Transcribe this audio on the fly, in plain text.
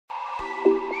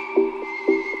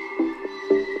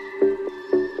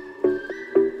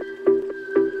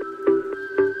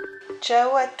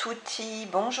Ciao a tutti,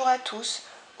 bonjour à tous.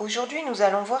 Aujourd'hui, nous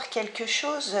allons voir quelque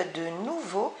chose de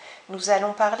nouveau. Nous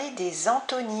allons parler des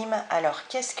antonymes. Alors,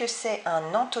 qu'est-ce que c'est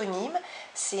un antonyme?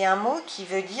 C'est un mot qui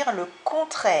veut dire le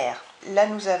contraire. Là,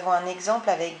 nous avons un exemple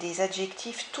avec des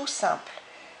adjectifs tout simples.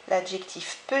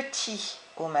 L'adjectif petit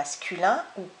au masculin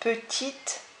ou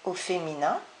petite au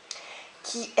féminin,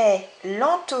 qui est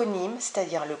l'antonyme,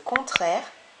 c'est-à-dire le contraire,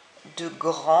 de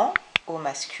grand au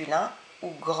masculin ou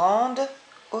grande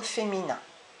au féminin.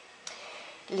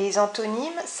 Les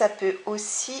antonymes, ça peut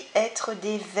aussi être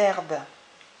des verbes.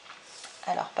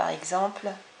 Alors par exemple,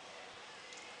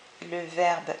 le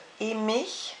verbe aimer,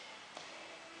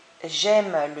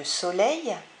 j'aime le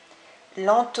soleil.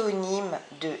 L'antonyme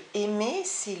de aimer,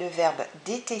 c'est le verbe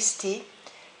détester,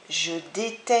 je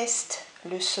déteste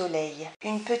le soleil.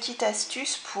 Une petite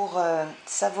astuce pour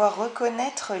savoir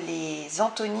reconnaître les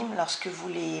antonymes lorsque vous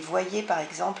les voyez par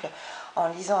exemple en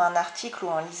lisant un article ou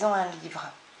en lisant un livre.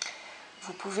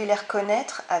 Vous pouvez les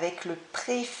reconnaître avec le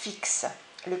préfixe.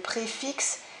 Le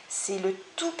préfixe, c'est le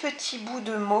tout petit bout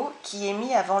de mot qui est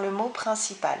mis avant le mot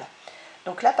principal.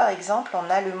 Donc là, par exemple, on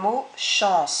a le mot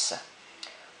chance.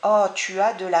 Oh, tu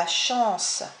as de la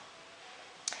chance.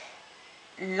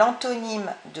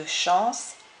 L'antonyme de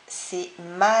chance, c'est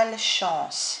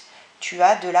malchance. Tu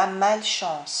as de la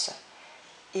malchance.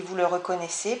 Et vous le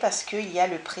reconnaissez parce qu'il y a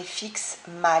le préfixe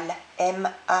mal,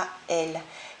 M-A-L.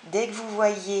 Dès que vous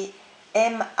voyez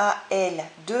M-A-L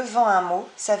devant un mot,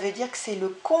 ça veut dire que c'est le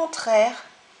contraire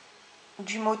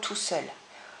du mot tout seul.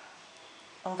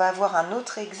 On va voir un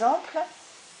autre exemple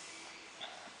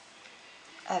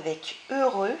avec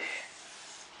heureux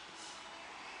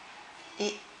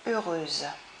et heureuse.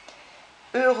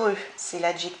 Heureux, c'est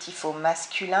l'adjectif au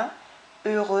masculin.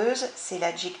 Heureuse, c'est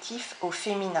l'adjectif au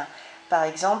féminin. Par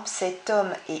exemple, cet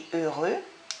homme est heureux,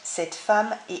 cette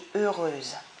femme est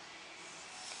heureuse.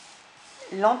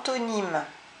 L'antonyme,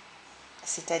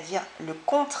 c'est-à-dire le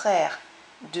contraire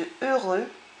de heureux,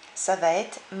 ça va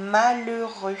être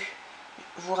malheureux.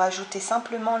 Vous rajoutez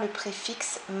simplement le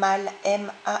préfixe mal,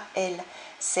 M-A-L.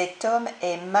 Cet homme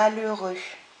est malheureux.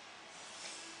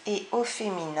 Et au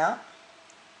féminin,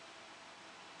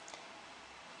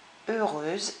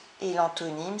 heureuse, et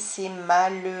l'antonyme c'est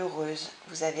malheureuse.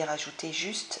 Vous avez rajouté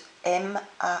juste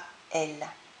M-A-L.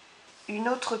 Une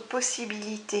autre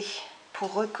possibilité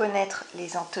pour reconnaître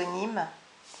les antonymes,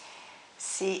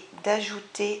 c'est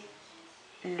d'ajouter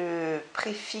le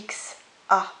préfixe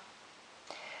A.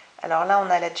 Alors là, on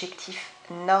a l'adjectif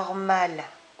normal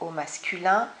au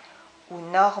masculin ou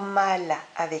normal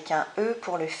avec un E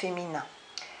pour le féminin.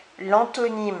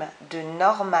 L'antonyme de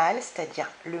normal, c'est-à-dire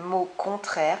le mot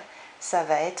contraire, ça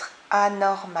va être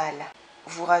anormal.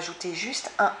 Vous rajoutez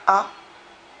juste un A,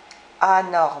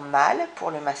 anormal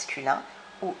pour le masculin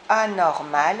ou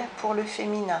anormal pour le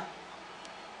féminin.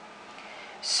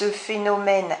 Ce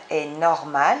phénomène est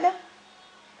normal,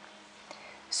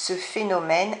 ce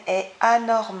phénomène est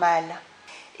anormal.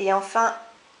 Et enfin,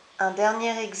 un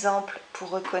dernier exemple pour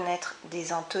reconnaître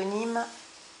des antonymes,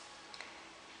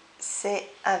 c'est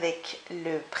avec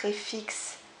le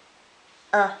préfixe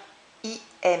un,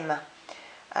 im.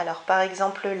 Alors par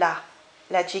exemple là,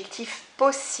 l'adjectif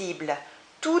possible,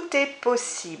 tout est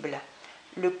possible.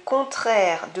 Le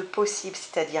contraire de possible,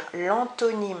 c'est-à-dire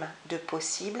l'antonyme de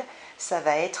possible, ça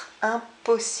va être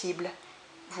impossible.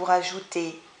 Vous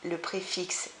rajoutez le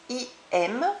préfixe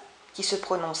im, qui se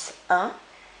prononce un,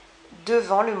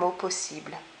 devant le mot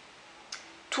possible.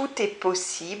 Tout est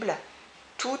possible,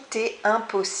 tout est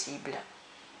impossible.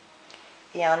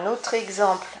 Et un autre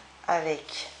exemple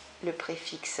avec le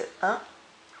préfixe un,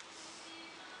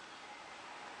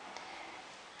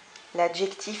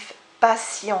 l'adjectif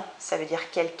patient, ça veut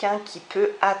dire quelqu'un qui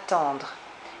peut attendre,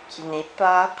 qui n'est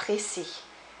pas pressé.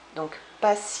 Donc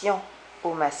patient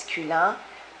au masculin,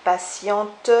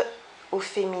 patiente au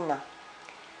féminin.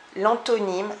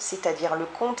 L'antonyme, c'est-à-dire le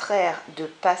contraire de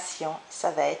patient,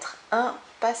 ça va être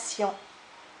impatient.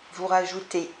 Vous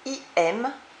rajoutez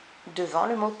im devant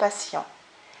le mot patient.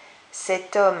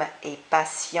 Cet homme est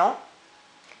patient,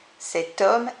 cet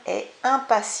homme est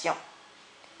impatient.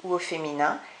 Ou au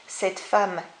féminin, cette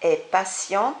femme est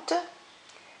patiente,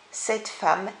 cette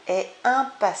femme est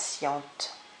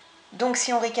impatiente. Donc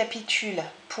si on récapitule,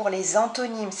 pour les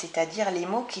antonymes, c'est-à-dire les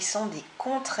mots qui sont des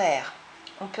contraires,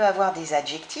 on peut avoir des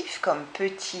adjectifs comme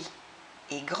petit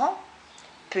et grand.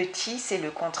 Petit, c'est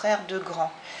le contraire de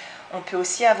grand. On peut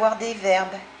aussi avoir des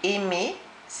verbes. Aimer,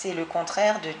 c'est le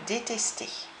contraire de détester.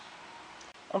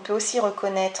 On peut aussi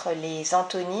reconnaître les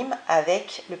antonymes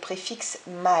avec le préfixe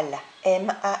mal,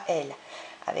 M-A-L.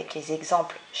 Avec les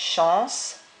exemples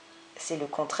chance, c'est le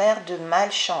contraire de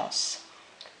malchance.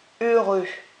 Heureux,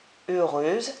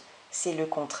 heureuse, c'est le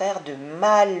contraire de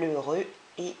malheureux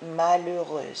et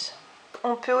malheureuse.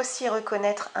 On peut aussi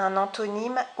reconnaître un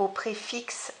antonyme au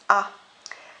préfixe a.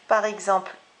 Par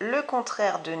exemple, le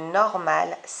contraire de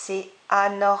normal, c'est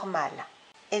anormal.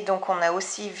 Et donc on a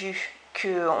aussi vu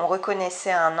qu'on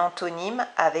reconnaissait un antonyme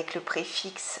avec le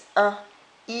préfixe un,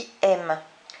 im,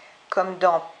 comme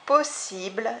dans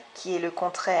possible, qui est le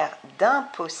contraire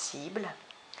d'impossible,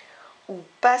 ou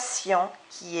patient,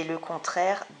 qui est le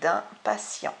contraire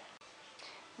d'impatient.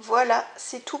 Voilà,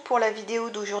 c'est tout pour la vidéo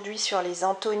d'aujourd'hui sur les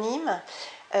antonymes.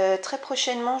 Très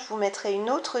prochainement, je vous mettrai une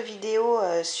autre vidéo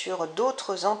sur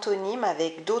d'autres antonymes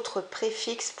avec d'autres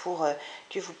préfixes pour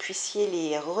que vous puissiez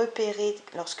les repérer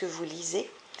lorsque vous lisez.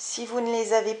 Si vous ne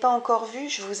les avez pas encore vus,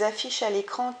 je vous affiche à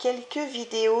l'écran quelques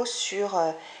vidéos sur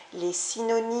les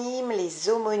synonymes, les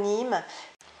homonymes.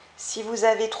 Si vous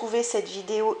avez trouvé cette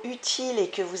vidéo utile et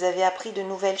que vous avez appris de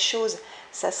nouvelles choses,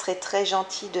 ça serait très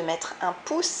gentil de mettre un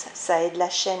pouce, ça aide la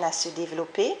chaîne à se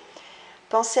développer.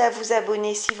 Pensez à vous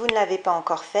abonner si vous ne l'avez pas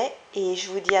encore fait et je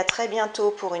vous dis à très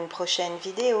bientôt pour une prochaine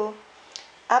vidéo.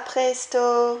 A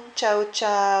presto, ciao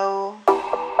ciao.